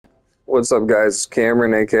What's up, guys? It's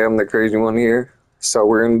Cameron, aka I'm the crazy one here. So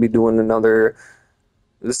we're gonna be doing another.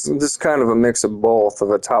 This is kind of a mix of both,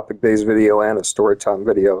 of a topic-based video and a story time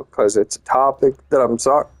video, because it's a topic that I'm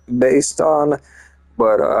based on,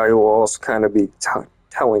 but I will also kind of be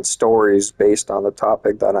telling stories based on the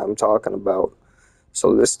topic that I'm talking about.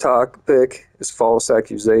 So this topic is false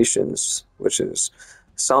accusations, which is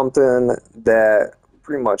something that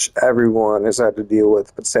pretty much everyone has had to deal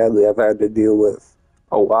with, but sadly I've had to deal with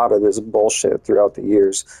a lot of this bullshit throughout the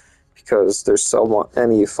years because there's so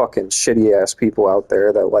many fucking shitty ass people out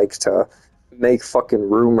there that like to make fucking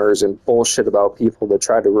rumors and bullshit about people to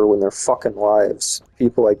try to ruin their fucking lives.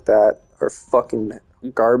 People like that are fucking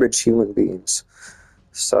garbage human beings.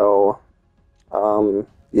 So,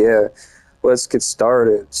 yeah, let's get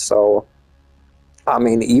started. So, I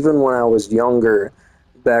mean, even when I was younger,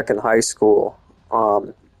 back in high school, I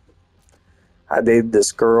dated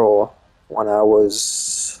this girl when I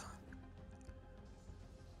was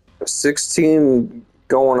 16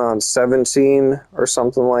 going on 17 or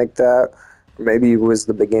something like that. Maybe it was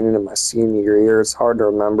the beginning of my senior year. It's hard to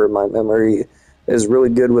remember. My memory is really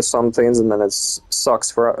good with some things and then it sucks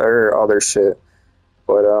for other shit.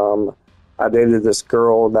 But I dated this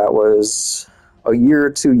girl that was a year or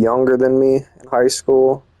two younger than me in high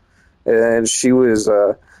school. And she was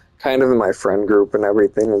kind of in my friend group and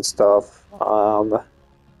everything and stuff.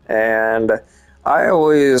 And I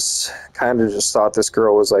always kind of just thought this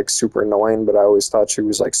girl was like super annoying, but I always thought she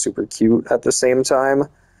was like super cute at the same time.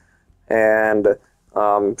 And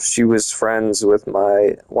she was friends with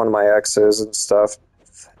one of my exes and stuff.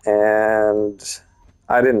 And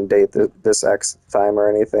I didn't date this ex at the time or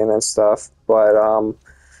anything and stuff, but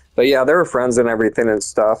yeah, they were friends and everything and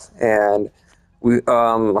stuff. And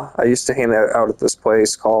I used to hang out at this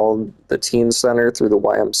place called the Teen Center through the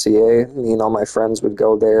YMCA. Me and all my friends would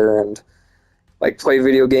go there and like play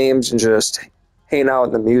video games and just hang out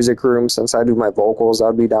in the music room. Since I do my vocals,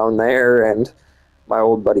 I'd be down there, and my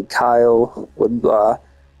old buddy Kyle would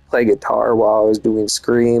play guitar while I was doing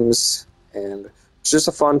screams, and it's just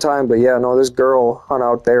a fun time. But yeah, no, this girl hung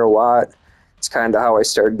out there a lot. It's kind of how I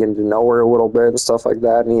started getting to know her a little bit and stuff like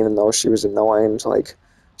that. And even though she was annoying, like,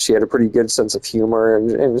 she had a pretty good sense of humor,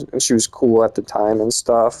 and she was cool at the time and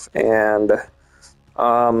stuff. And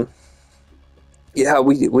yeah,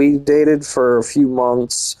 we dated for a few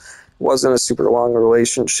months. Wasn't a super long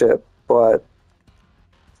relationship, but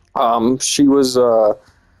she was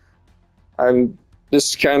I'm this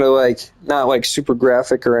is kind of like not like super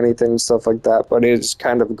graphic or anything stuff like that, but it's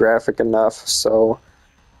kind of graphic enough. So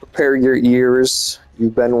prepare your ears.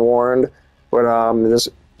 You've been warned. But this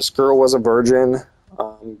girl was a virgin.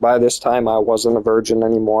 By this time, I wasn't a virgin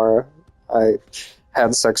anymore. I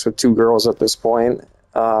had sex with two girls at this point.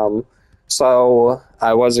 So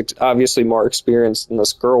I was obviously more experienced than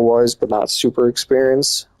this girl was, but not super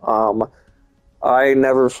experienced. I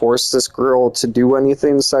never forced this girl to do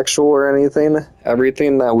anything sexual or anything.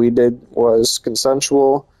 Everything that we did was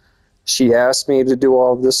consensual. She asked me to do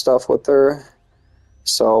all of this stuff with her.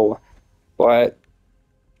 So, but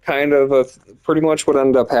kind of pretty much what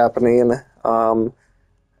ended up happening,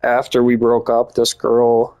 after we broke up, this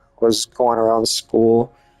girl was going around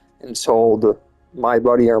school and told my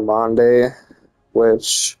buddy Armande,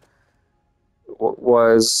 which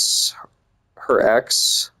was her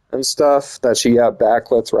ex and stuff, that she got back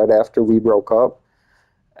with right after we broke up.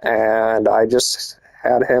 And I just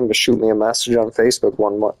had him shoot me a message on Facebook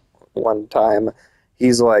one time.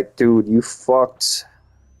 He's like, dude, you fucked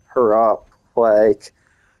her up. Like,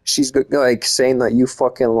 she's like saying that you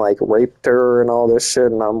fucking like raped her and all this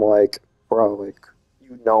shit. And I'm like, bro, like,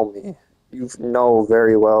 you know me. You know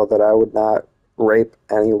very well that I would not rape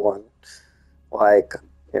anyone. Like,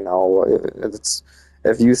 it's,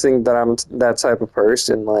 if you think that I'm that type of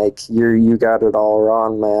person, like, you got it all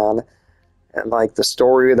wrong, man. And like the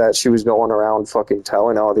story that she was going around fucking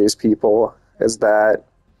telling all these people is that,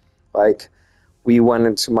 like, we went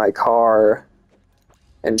into my car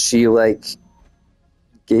and she like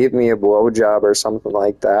gave me a blowjob or something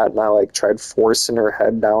like that, and I like tried forcing her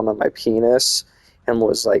head down on my penis and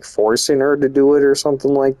was like forcing her to do it or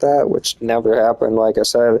something like that, which never happened. Like I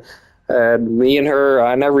said, and me and her,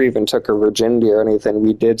 I never even took her virginity or anything.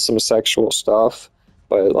 We did some sexual stuff,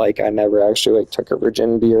 but like I never actually like took her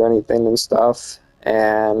virginity or anything and stuff.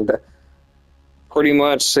 And pretty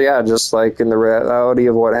much, so yeah, just like in the reality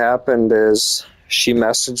of what happened is she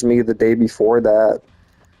messaged me the day before that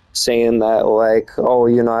saying that, like, oh,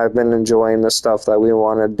 I've been enjoying the stuff that we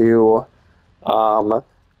want to do.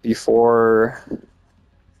 Before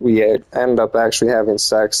we end up actually having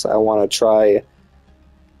sex, I want to try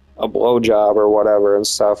a blowjob or whatever and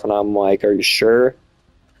stuff. And I'm like, are you sure?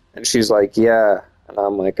 And she's like, yeah. And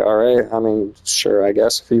I'm like, all right, I mean, sure, I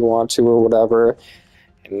guess if you want to or whatever.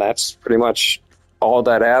 And that's pretty much all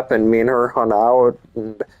that happened. Me and her hung out,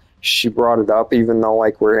 and she brought it up, even though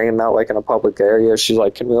like we're hanging out like in a public area. She's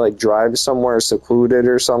like, can we like drive somewhere secluded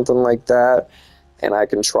or something like that? And I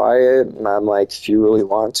can try it. And I'm like, if you really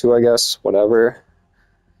want to, I guess, whatever.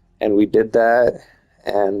 And we did that,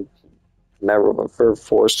 and never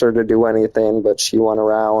forced her to do anything, but she went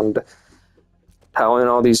around telling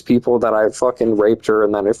all these people that I fucking raped her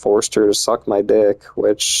and then I forced her to suck my dick,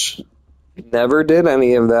 which never did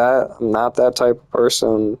any of that. I'm not that type of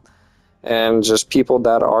person. And just people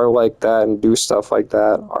that are like that and do stuff like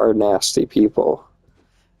that are nasty people.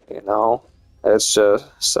 You know? It's just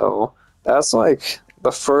so that's like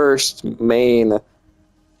the first main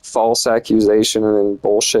false accusation and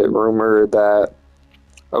bullshit rumor that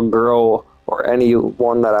a girl or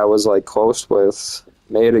anyone that I was like close with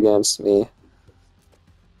made against me.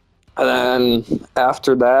 And then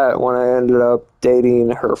after that, when I ended up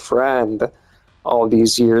dating her friend all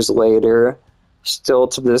these years later, still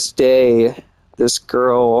to this day, this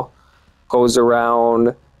girl goes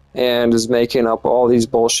around and is making up all these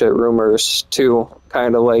bullshit rumors too.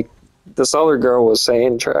 Kind of like this other girl was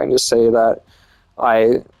saying, trying to say that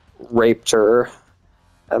I raped her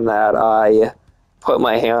and that I put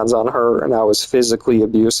my hands on her and I was physically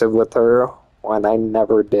abusive with her when I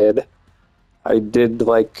never did. I did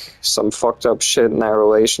like some fucked up shit in that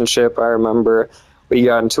relationship. I remember we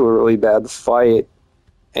got into a really bad fight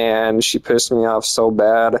and she pissed me off so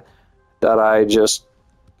bad that I just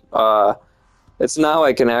it's not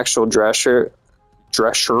like an actual dresser.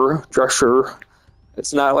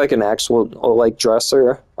 It's not like an actual like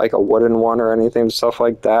dresser, like a wooden one or anything, stuff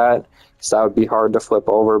like that. Because that would be hard to flip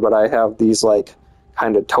over. But I have these like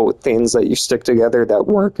kind of tote things that you stick together that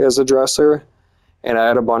work as a dresser. And I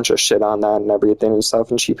had a bunch of shit on that and everything and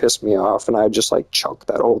stuff. And she pissed me off, and I just like chucked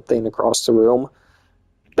that whole thing across the room.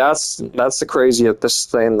 That's the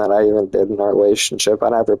craziest thing that I even did in our relationship. I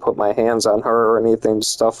never put my hands on her or anything,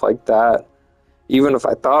 stuff like that. Even if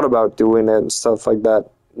I thought about doing it and stuff like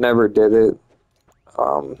that, never did it.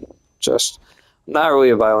 Just not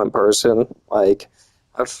really a violent person. Like,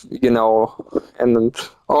 and then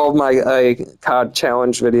all of my COD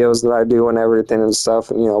challenge videos that I do and everything and stuff,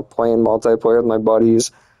 and playing multiplayer with my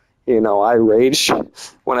buddies. I rage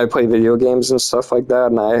when I play video games and stuff like that,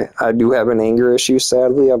 and I do have an anger issue,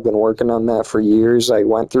 sadly. I've been working on that for years. I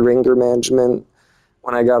went through anger management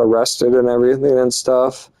when I got arrested and everything and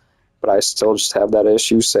stuff, but I still just have that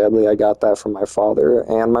issue. Sadly, I got that from my father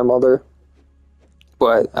and my mother.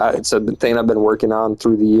 But it's a thing I've been working on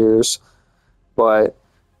through the years. But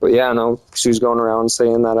yeah, no, she was going around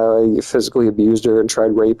saying that I physically abused her and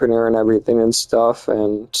tried raping her and everything and stuff.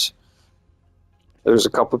 And there's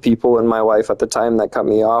a couple people in my life at the time that cut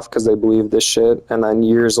me off because they believed this shit. And then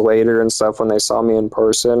years later and stuff, when they saw me in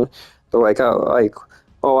person, they're like, oh,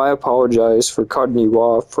 I apologize for cutting you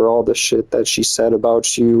off for all the shit that she said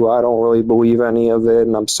about you. I don't really believe any of it,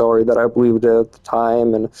 and I'm sorry that I believed it at the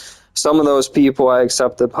time. And some of those people, I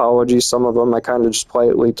accept the apology. Some of them, I kind of just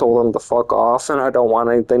politely told them to fuck off, and I don't want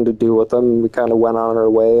anything to do with them. We kind of went on our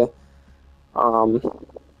way.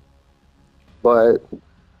 But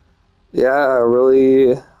yeah,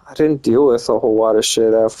 I didn't deal with a whole lot of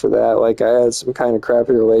shit after that. Like, I had some kind of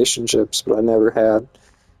crappy relationships, but I never had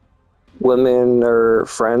women or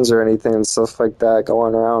friends or anything and stuff like that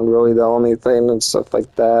going around. Really, the only thing and stuff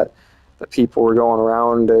like that people were going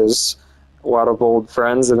around is a lot of old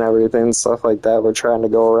friends and everything and stuff like that were trying to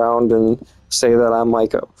go around and say that I'm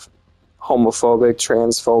like a homophobic,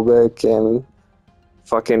 transphobic, and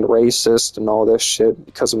fucking racist and all this shit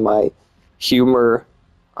because of my humor.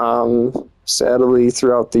 Sadly,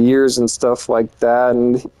 throughout the years and stuff like that,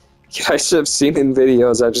 and you guys have seen in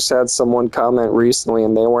videos, I just had someone comment recently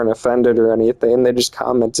and they weren't offended or anything. They just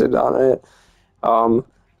commented on it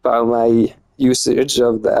about my usage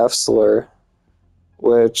of the F slur,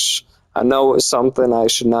 which I know is something I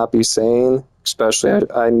should not be saying, especially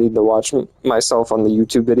I need to watch myself on the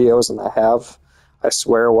YouTube videos, and I have. I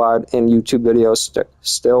swear a lot in YouTube videos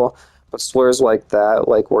still, but slurs like that,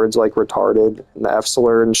 like words like retarded and the F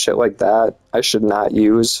slur and shit like that, I should not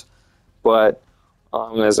use. But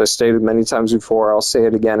as I stated many times before, I'll say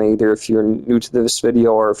it again, either if you're new to this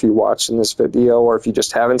video or if you're watching this video or if you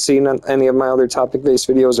just haven't seen any of my other topic-based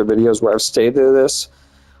videos or videos where I've stated this,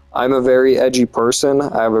 I'm a very edgy person.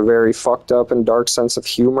 I have a very fucked up and dark sense of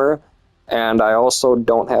humor, and I also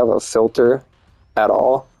don't have a filter at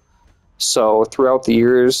all. So throughout the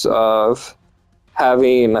years of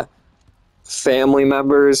having family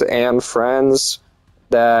members and friends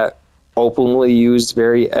that openly used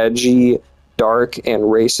very edgy, dark and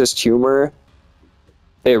racist humor,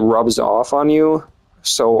 it rubs off on you.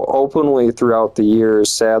 So openly throughout the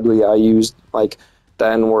years, sadly, I used like the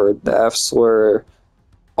N-word, the F slur,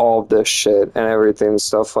 all of this shit and everything,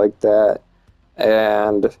 stuff like that.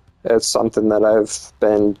 And it's something that I've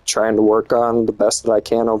been trying to work on the best that I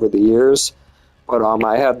can over the years. But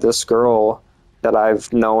I had this girl that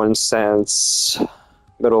I've known since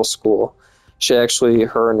middle school. She actually,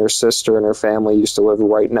 her and her sister and her family used to live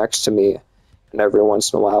right next to me. And every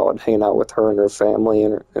once in a while I'd hang out with her and her family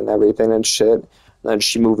and everything and shit. And then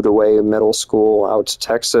she moved away in middle school out to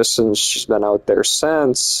Texas, and she's been out there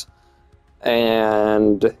since.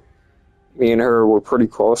 And me and her were pretty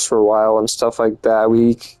close for a while and stuff like that.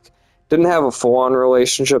 We didn't have a full-on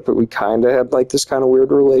relationship, but we kind of had like this kind of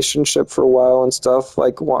weird relationship for a while and stuff,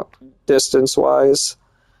 like distance-wise.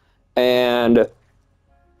 And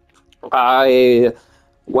I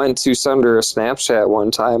went to send her a Snapchat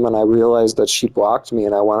one time, and I realized that she blocked me,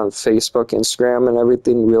 and I went on Facebook, Instagram, and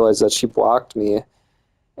everything, realized that she blocked me,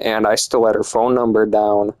 and I still had her phone number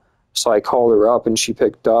down, so I called her up, and she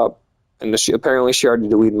picked up, and she already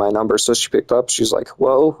deleted my number, so she picked up, she's like,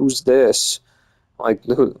 "Whoa, who's this?" Like,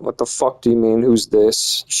 what the fuck do you mean, who's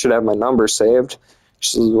this? You should have my number saved.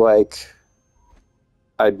 She's like,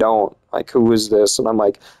 "I don't. Like, who is this?" And I'm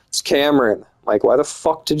like, "It's Cameron." Like, why the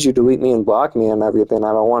fuck did you delete me and block me and everything?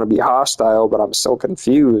 I don't want to be hostile, but I'm so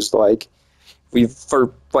confused. Like,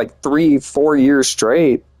 for like 3-4 years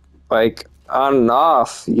straight, like, on and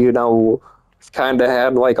off, kind of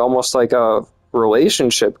had like almost like a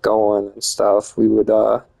relationship going and stuff. We would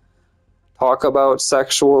talk about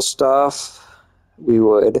sexual stuff. We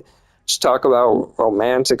would just talk about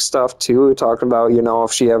romantic stuff too. We talked about,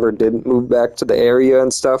 if she ever did move back to the area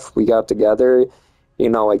and stuff, we got together,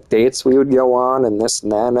 like dates we would go on and this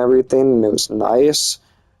and that and everything, and it was nice.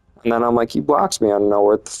 And then I'm like, "You blocked me. I don't know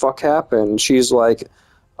what the fuck happened." She's like,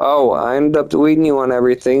 "Oh, I ended up deleting you on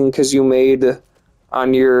everything because you made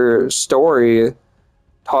on your story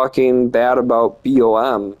talking bad about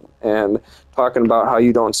BLM and talking about how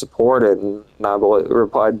you don't support it." And I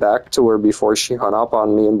replied back to her before she hung up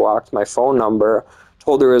on me and blocked my phone number.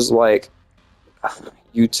 Told her, is like,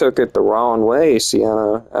 "You took it the wrong way,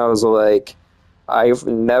 Sienna." I was like, "I've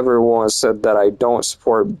never once said that I don't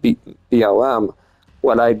support BLM.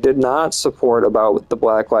 What I did not support about the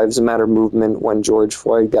Black Lives Matter movement when George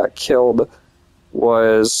Floyd got killed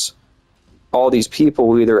was all these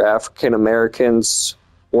people, either African Americans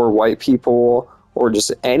or white people or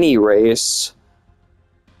just any race,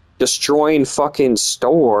 destroying fucking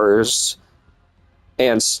stores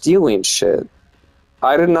and stealing shit.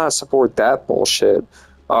 I did not support that bullshit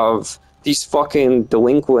of these fucking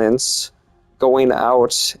delinquents going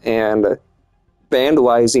out and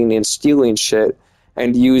vandalizing and stealing shit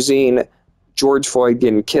and using George Floyd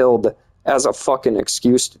getting killed as a fucking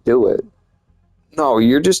excuse to do it. No,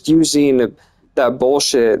 you're just using that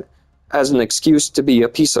bullshit as an excuse to be a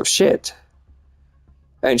piece of shit."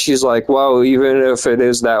 And she's like, "Well, even if it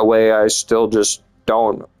is that way, I still just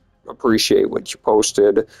don't appreciate what you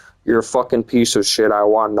posted. You're a fucking piece of shit. I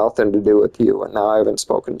want nothing to do with you." And now I haven't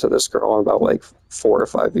spoken to this girl in about like 4 or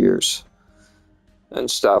 5 years and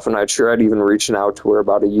stuff. And I tried even reaching out to her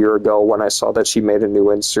about a year ago when I saw that she made a new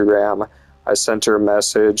Instagram. I sent her a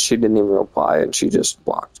message. She didn't even reply, and she just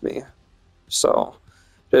blocked me. So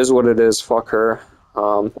it is what it is. Fuck her.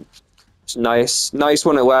 It's nice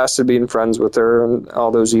when it lasted being friends with her and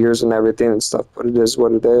all those years and everything and stuff, but it is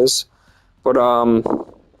what it is. But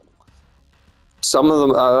some of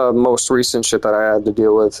the most recent shit that I had to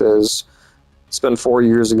deal with is, it's been 4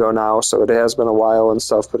 years ago now, so it has been a while and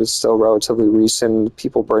stuff, but it's still relatively recent.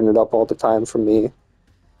 People bring it up all the time for me.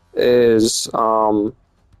 Is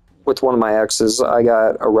with one of my exes, I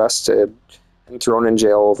got arrested and thrown in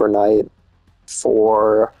jail overnight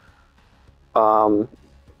for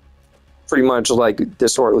pretty much like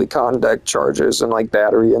disorderly conduct charges and like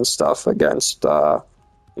battery and stuff against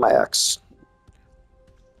my ex.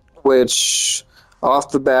 Which,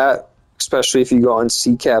 off the bat, especially if you go on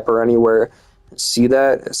CCAP or anywhere and see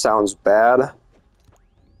that, it sounds bad.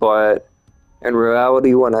 But in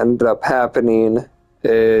reality, what ended up happening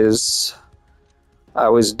is I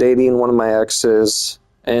was dating one of my exes,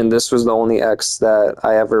 and this was the only ex that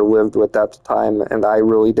I ever lived with at the time, and I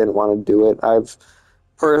really didn't want to do it. I've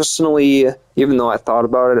personally, even though I thought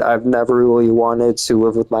about it, I've never really wanted to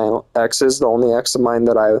live with my exes. The only ex of mine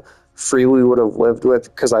that I freely would have lived with,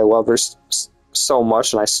 because I love her so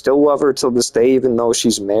much, and I still love her till this day, even though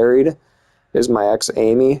she's married, is my ex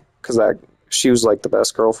Amy, because she was like the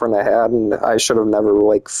best girlfriend I had, and I should have never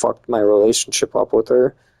like fucked my relationship up with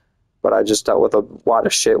her. But I just dealt with a lot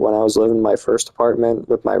of shit when I was living in my first apartment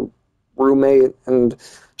with my roommate and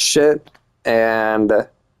shit. And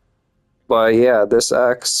but yeah, this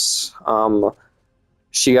ex,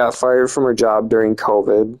 she got fired from her job during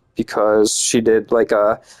COVID because she did like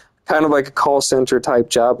a kind of like a call center type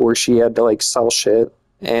job where she had to like sell shit.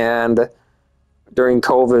 And during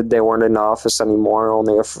COVID, they weren't in the office anymore.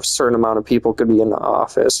 Only a certain amount of people could be in the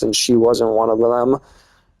office, and she wasn't one of them.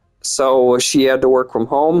 So she had to work from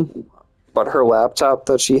home, but her laptop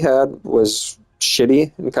that she had was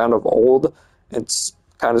shitty and kind of old. It's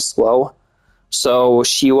kind of slow. So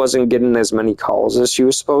she wasn't getting as many calls as she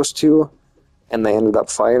was supposed to, and they ended up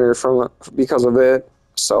firing her from it because of it.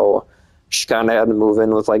 So she kind of had to move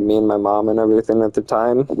in with like me and my mom and everything at the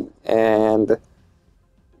time, and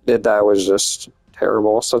that was just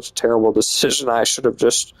terrible. Such a terrible decision. I should have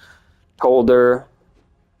just told her,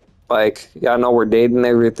 like, yeah, I know we're dating and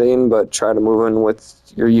everything, but try to move in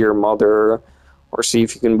with your mother, or see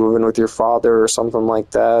if you can move in with your father or something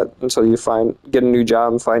like that until you get a new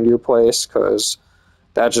job and find your place, because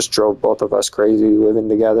that just drove both of us crazy living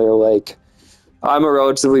together. Like, I'm a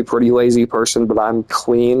relatively pretty lazy person, but I'm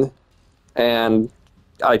clean and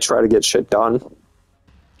I try to get shit done.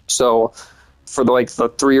 So for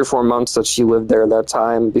the 3 or 4 months that she lived there that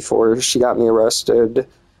time before she got me arrested,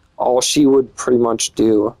 all she would pretty much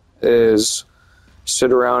do is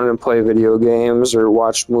sit around and play video games or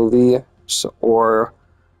watch movies, or,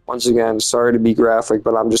 once again, sorry to be graphic,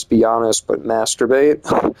 but I'm just be honest, but masturbate.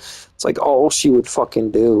 It's like all she would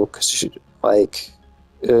fucking do, because she, like,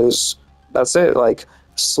 that's it. Like,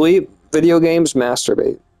 sleep, video games,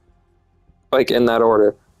 masturbate. Like, in that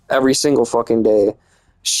order. Every single fucking day.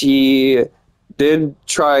 She did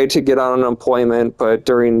try to get on unemployment, but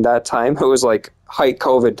during that time, it was like height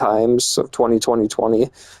COVID times of 2020.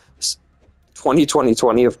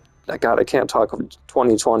 God, I can't talk of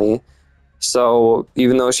 2020. So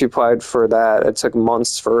even though she applied for that, it took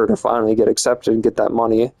months for her to finally get accepted and get that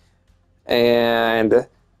money. And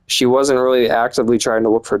she wasn't really actively trying to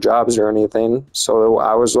look for jobs or anything. So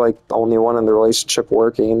I was like the only one in the relationship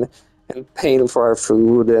working and paying for our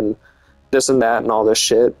food and this and that and all this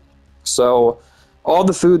shit. So all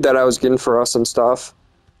the food that I was getting for us and stuff,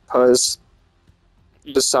 because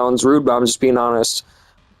this sounds rude, but I'm just being honest,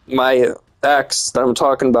 my ex that I'm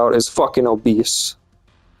talking about is fucking obese.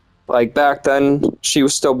 Like, back then, she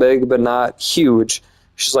was still big, but not huge.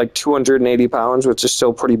 She's like 280 pounds, which is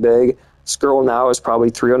still pretty big. This girl now is probably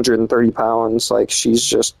 330 pounds. Like, she's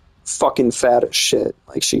just fucking fat as shit.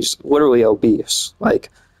 Like, she's literally obese. Like,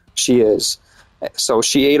 she is. So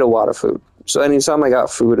she ate a lot of food. So anytime I got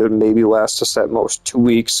food, it would maybe last us at most 2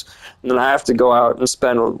 weeks. And then I have to go out and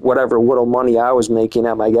spend whatever little money I was making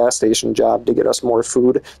at my gas station job to get us more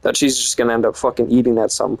food that she's just going to end up fucking eating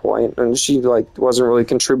at some point. And she like wasn't really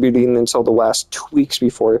contributing until the last 2 weeks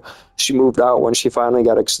before she moved out, when she finally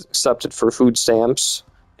got accepted for food stamps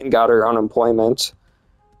and got her unemployment.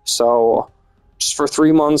 So just for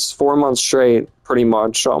 3 months, 4 months straight, pretty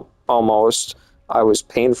much, almost, I was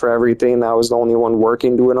paying for everything. I was the only one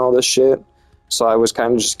working doing all this shit. So I was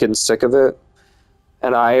kind of just getting sick of it.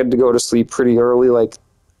 And I had to go to sleep pretty early, like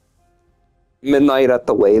midnight at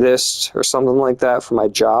the latest or something like that for my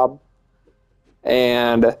job.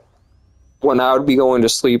 And when I would be going to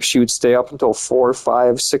sleep, she would stay up until 4,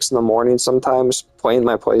 5, 6 in the morning sometimes playing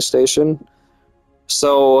my PlayStation.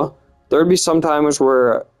 So there'd be some times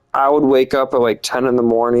where I would wake up at like 10 in the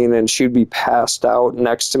morning and she'd be passed out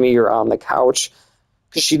next to me or on the couch,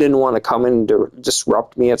 because she didn't want to come in to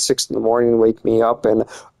disrupt me at 6 in the morning and wake me up, and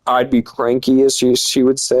I'd be cranky, as she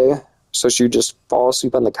would say. So she would just fall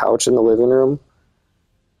asleep on the couch in the living room.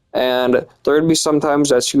 And there'd be sometimes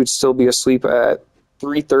that she would still be asleep at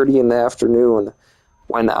 3:30 in the afternoon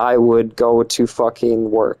when I would go to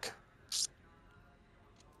fucking work.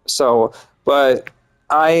 So, but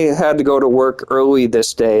I had to go to work early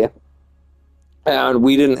this day, and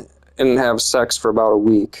we didn't have sex for about a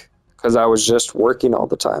week, because I was just working all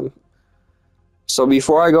the time. So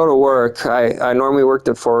before I go to work, I normally worked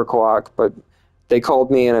at 4 o'clock, but they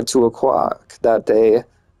called me in at 2 o'clock that day,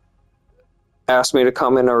 asked me to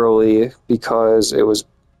come in early because it was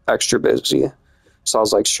extra busy. So I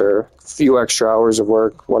was like, sure, a few extra hours of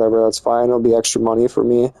work, whatever, that's fine. It'll be extra money for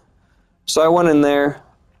me. So I went in there.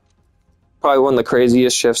 Probably one of the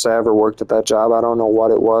craziest shifts I ever worked at that job. I don't know what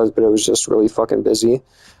it was, but it was just really fucking busy.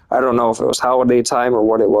 I don't know if it was holiday time or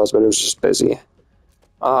what it was, but it was just busy.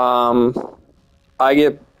 I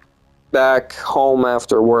get back home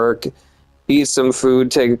after work, eat some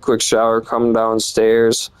food, take a quick shower, come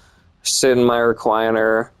downstairs, sit in my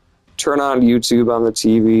recliner, turn on YouTube on the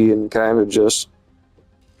TV, and kind of just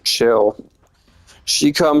chill.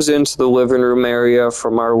 She comes into the living room area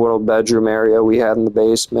from our little bedroom area we had in the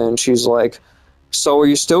basement. She's like, so are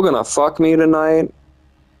you still gonna fuck me tonight?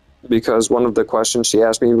 Because one of the questions she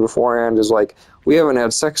asked me beforehand is like, we haven't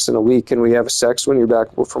had sex in a week. Can we have sex when you're back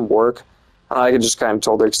from work? And I just kind of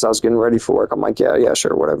told her because I was getting ready for work. I'm like, yeah,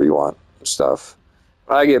 sure, whatever you want and stuff.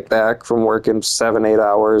 I get back from work in 7-8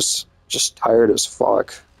 hours, just tired as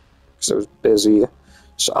fuck because I was busy,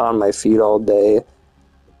 just on my feet all day.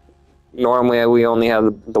 Normally, we only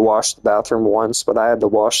had to wash the bathroom once, but I had to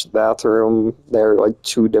wash the bathroom there like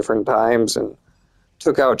 2 different times and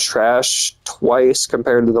took out trash twice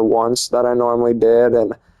compared to the once that I normally did,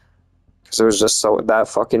 and because it was just so that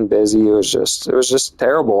fucking busy, it was just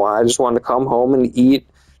terrible. I just wanted to come home and eat,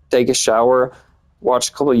 take a shower, watch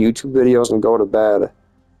a couple of YouTube videos, and go to bed.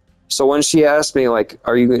 So when she asked me, like,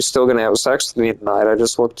 are you still going to have sex with me tonight? I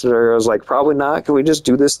just looked at her. I was like, probably not. Can we just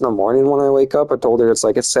do this in the morning when I wake up? I told her it's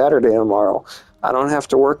Saturday tomorrow. I don't have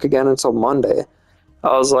to work again until Monday.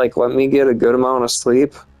 I was like, let me get a good amount of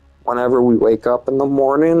sleep whenever we wake up in the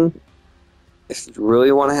morning. If you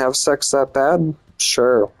really want to have sex that bad,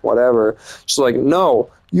 sure, whatever. She's like, no,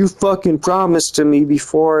 you fucking promised to me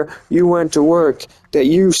before you went to work that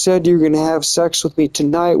you said you were going to have sex with me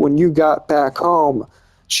tonight when you got back home.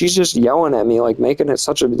 She's just yelling at me, like making it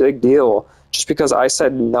such a big deal just because I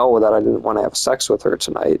said no, that I didn't want to have sex with her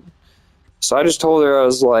tonight. So I just told her, I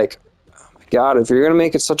was like, oh my God, if you're going to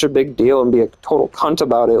make it such a big deal and be a total cunt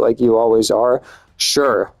about it like you always are,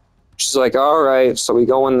 sure. She's like, all right. So we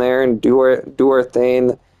go in there and do our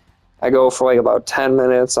thing. I go for like about 10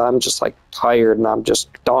 minutes. I'm just like tired and I'm just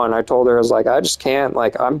done. I told her, I was like, I just can't.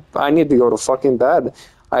 Like, I need to go to fucking bed.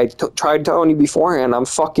 I tried telling you beforehand, I'm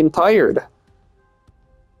fucking tired.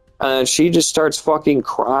 And she just starts fucking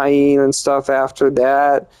crying and stuff after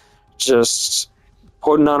that. Just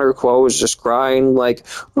putting on her clothes, just crying like,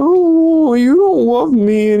 oh, you don't love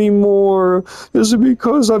me anymore. Is it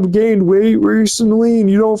because I've gained weight recently and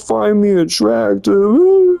you don't find me attractive?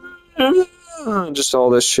 Just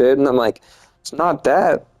all this shit. And I'm like, it's not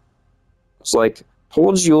that. It's like,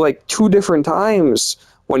 told you like 2 different times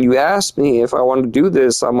when you asked me if I wanted to do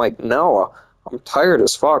this. I'm like, no, I'm tired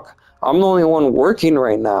as fuck. I'm the only one working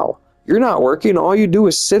right now. You're not working. All you do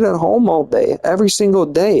is sit at home all day, every single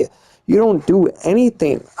day. You don't do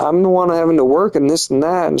anything. I'm the one having to work and this and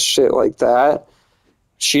that and shit like that.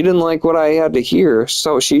 She didn't like what I had to hear,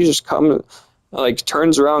 so she just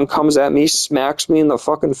turns around, comes at me, smacks me in the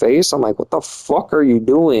fucking face. I'm like, what the fuck are you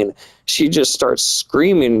doing? She just starts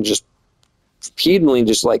screaming, just repeatedly,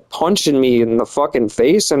 just like punching me in the fucking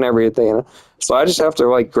face and everything. So I just have to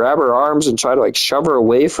like grab her arms and try to like shove her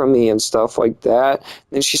away from me and stuff like that.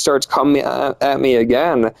 Then she starts coming at me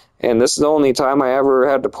again, and this is the only time I ever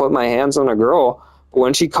had to put my hands on a girl. But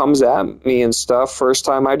when she comes at me and stuff, first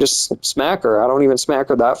time I just smack her. I don't even smack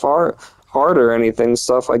her that far hard or anything,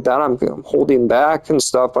 stuff like that. I'm holding back and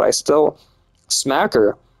stuff, but I still smack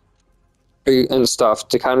her and stuff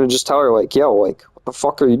to kind of just tell her like, yo, like, what the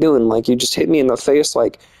fuck are you doing? Like, you just hit me in the face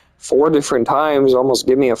like 4 different times, almost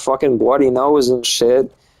give me a fucking bloody nose and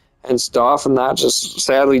shit and stuff, and that just,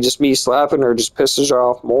 sadly, just me slapping her just pisses her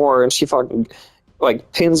off more, and she fucking,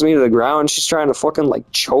 like, pins me to the ground. She's trying to fucking, like,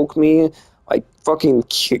 choke me, like, fucking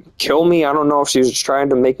kill me. I don't know if she was trying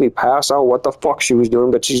to make me pass out, what the fuck she was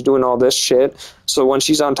doing, but she's doing all this shit. So when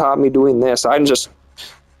she's on top of me doing this, I just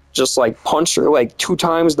like punch her like 2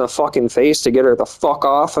 times in the fucking face to get her the fuck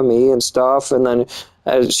off of me and stuff. And then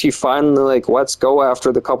as she finally like lets go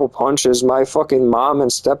after the couple punches, my fucking mom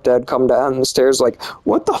and stepdad come down the stairs like,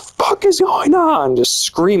 what the fuck is going on? Just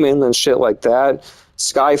screaming and shit like that.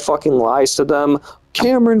 Sky fucking lies to them.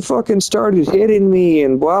 Cameron fucking started hitting me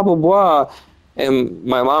and blah blah blah. And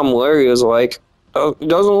my mom Larry was like, oh, it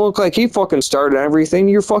doesn't look like he fucking started everything.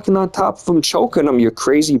 You're fucking on top of him choking him, you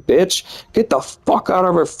crazy bitch. Get the fuck out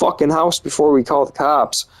of her fucking house before we call the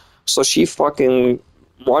cops. So she fucking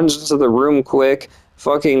runs into the room quick,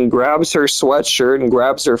 fucking grabs her sweatshirt and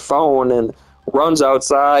grabs her phone and runs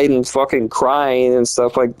outside and fucking crying and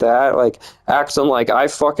stuff like that, like acting like I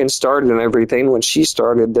fucking started and everything when she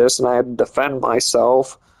started this and I had to defend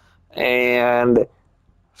myself. And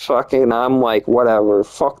fucking, I'm like, whatever,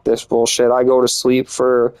 fuck this bullshit. I go to sleep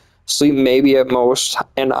maybe at most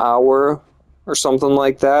an hour or something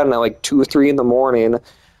like that, and at like 2 or 3 in the morning,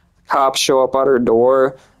 cops show up at her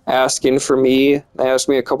door asking for me. They ask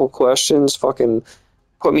me a couple questions, fucking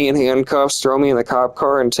put me in handcuffs, throw me in the cop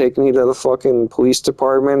car, and take me to the fucking police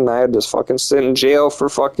department, and I had to fucking sit in jail for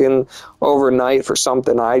fucking overnight for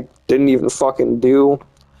something I didn't even fucking do.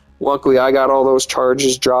 Luckily, I got all those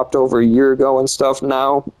charges dropped over a year ago and stuff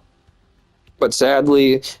now. But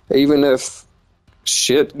sadly, even if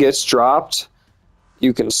shit gets dropped,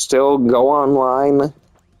 you can still go online,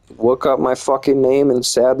 look up my fucking name, and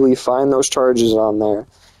sadly find those charges on there.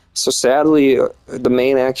 So sadly, the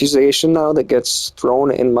main accusation now that gets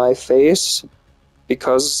thrown in my face,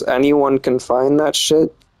 because anyone can find that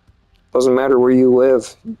shit, doesn't matter where you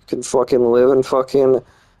live. You can fucking live in fucking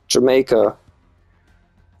Jamaica.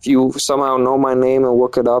 If you somehow know my name and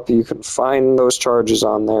look it up, you can find those charges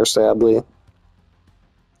on there, sadly.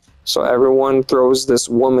 So everyone throws this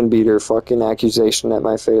woman beater fucking accusation at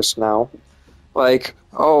my face now. Like,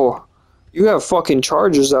 oh, you have fucking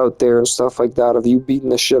charges out there and stuff like that of you beating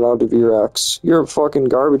the shit out of your ex. You're a fucking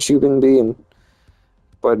garbage human being.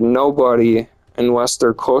 But nobody, unless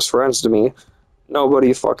they're close friends to me,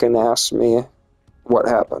 nobody fucking asks me what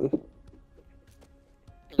happened.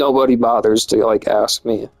 Nobody bothers to, like, ask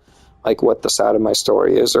me, like, what the side of my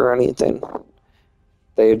story is or anything.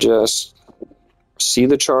 They just see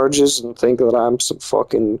the charges and think that I'm some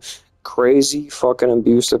fucking crazy, fucking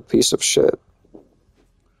abusive piece of shit.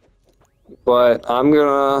 But I'm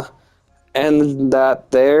gonna end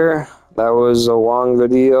that there. That was a long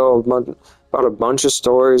video about a bunch of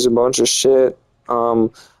stories, a bunch of shit.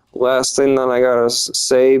 Last thing that I gotta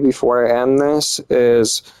say before I end this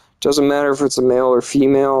is, doesn't matter if it's a male or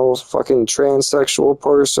female, fucking transsexual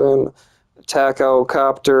person, attack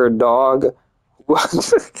helicopter, a dog,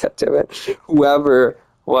 God damn it, whoever,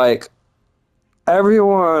 like,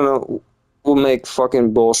 everyone will make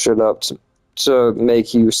fucking bullshit up to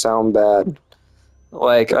make you sound bad.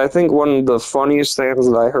 Like, I think one of the funniest things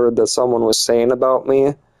that I heard that someone was saying about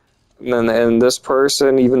me, and this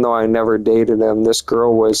person, even though I never dated him, this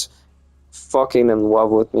girl was fucking in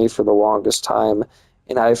love with me for the longest time,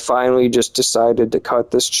 and I finally just decided to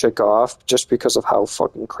cut this chick off just because of how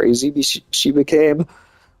fucking crazy she became.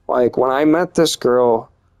 Like, when I met this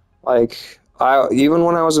girl, like, even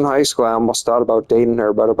when I was in high school, I almost thought about dating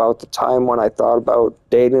her, but about the time when I thought about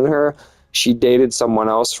dating her, she dated someone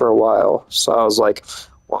else for a while. So I was like,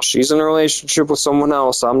 well, she's in a relationship with someone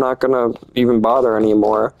else, I'm not gonna even bother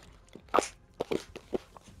anymore.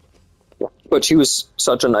 But she was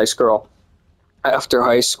such a nice girl. After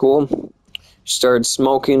high school, she started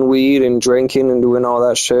smoking weed and drinking and doing all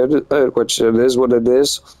that shit, which it is what it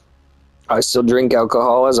is. I still drink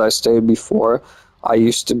alcohol, as I stated before. I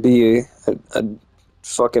used to be a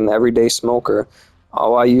fucking everyday smoker.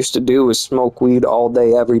 All I used to do was smoke weed all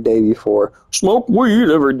day, every day before. Smoke weed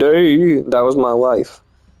every day. That was my life.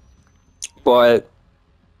 But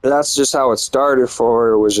that's just how it started for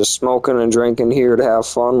her. It was just smoking and drinking here to have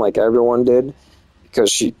fun like everyone did.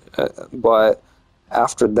 But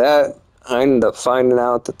after that, I ended up finding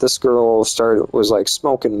out that this girl was like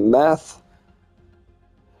smoking meth.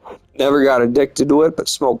 Never got addicted to it, but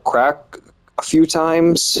smoked crack a few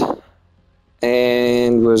times.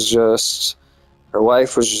 And her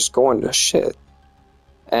life was just going to shit.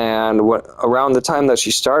 And around the time that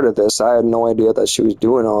she started this, I had no idea that she was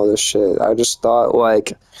doing all this shit. I just thought,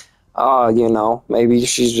 like, maybe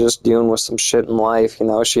she's just dealing with some shit in life.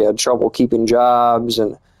 She had trouble keeping jobs,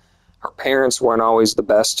 and her parents weren't always the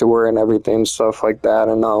best to her and everything, stuff like that.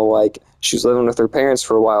 And she was living with her parents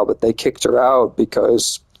for a while, but they kicked her out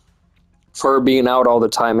because for her being out all the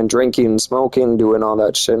time and drinking and smoking, doing all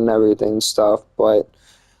that shit and everything stuff. But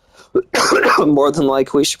more than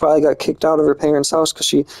likely, she probably got kicked out of her parents' house because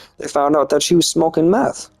they found out that she was smoking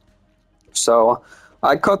meth. So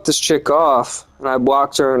I cut this chick off, and I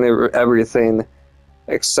blocked her and everything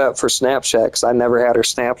except for Snapchat, because I never had her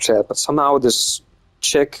Snapchat. But somehow this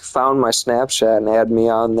chick found my Snapchat and added me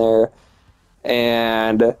on there,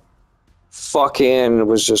 and fucking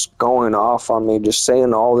was just going off on me, just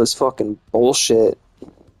saying all this fucking bullshit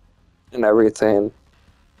and everything.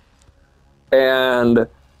 And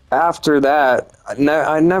after that,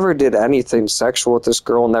 I never did anything sexual with this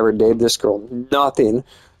girl, never dated this girl, nothing.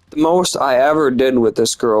 The most I ever did with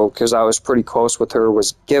this girl, because I was pretty close with her,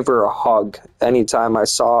 was give her a hug. Anytime I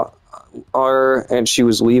saw her and she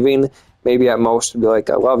was leaving, maybe at most would be like,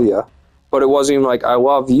 I love you. But it wasn't even like, I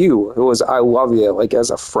love you. It was, I love you, like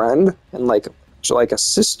as a friend and like a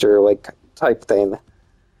sister, like type thing.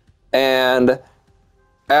 And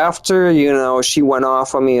after, she went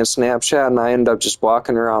off on me in Snapchat, and I ended up just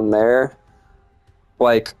blocking her on there.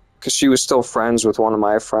 Like, because she was still friends with one of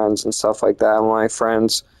my friends and stuff like that. And my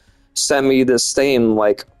friends sent me this thing,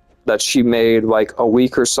 like, that she made, like, a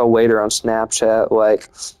week or so later on Snapchat. Like,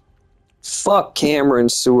 fuck Cameron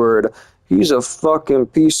Seward. He's a fucking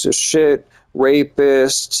piece of shit,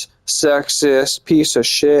 rapist, sexist, piece of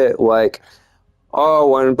shit. Like,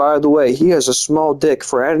 oh, and by the way, he has a small dick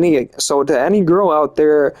so to any girl out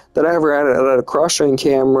there that ever had a crush on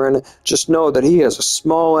Cameron, just know that he has a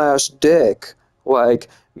small ass dick. Like,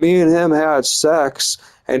 me and him had sex,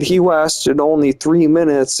 and he lasted only 3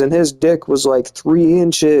 minutes, and his dick was like 3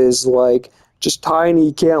 inches, like just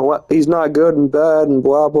tiny. He's not good in bed, and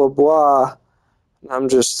blah blah blah. And I'm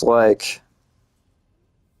just like,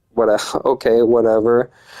 whatever. Okay, whatever.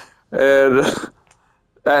 And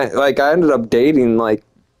I ended up dating like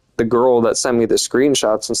the girl that sent me the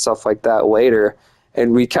screenshots and stuff like that later,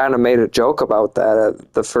 and we kind of made a joke about that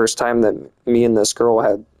at the first time that me and this girl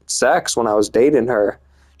had sex when I was dating her.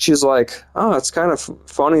 She's like, "Oh, it's kind of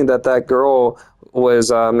funny that that girl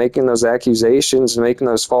was making those accusations and making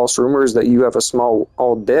those false rumors that you have a small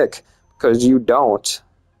old dick because you don't."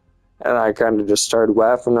 And I kind of just started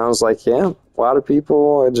laughing. I was like, "Yeah, a lot of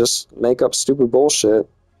people just make up stupid bullshit."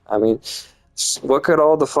 I mean, look at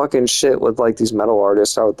all the fucking shit with like these metal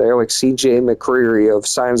artists out there, like CJ McCreery of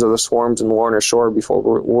Signs of the Swarms and Lorna Shore before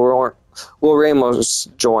Will Ramos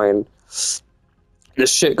joined.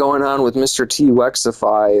 This shit going on with Mr. T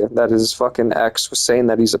Wexify, that his fucking ex was saying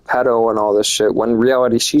that he's a pedo and all this shit, when in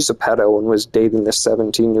reality she's a pedo and was dating this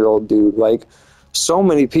 17-year-old dude. Like, so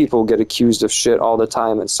many people get accused of shit all the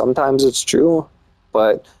time, and sometimes it's true,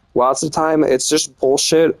 but lots of time it's just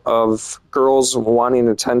bullshit of girls wanting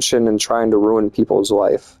attention and trying to ruin people's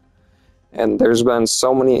life. And there's been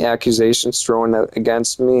so many accusations thrown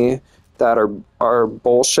against me that are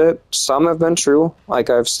bullshit. Some have been true.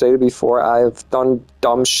 Like I've stated before, I've done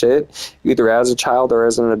dumb shit, either as a child or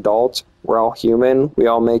as an adult. We're all human. We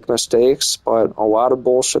all make mistakes, but a lot of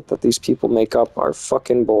bullshit that these people make up are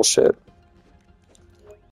fucking bullshit.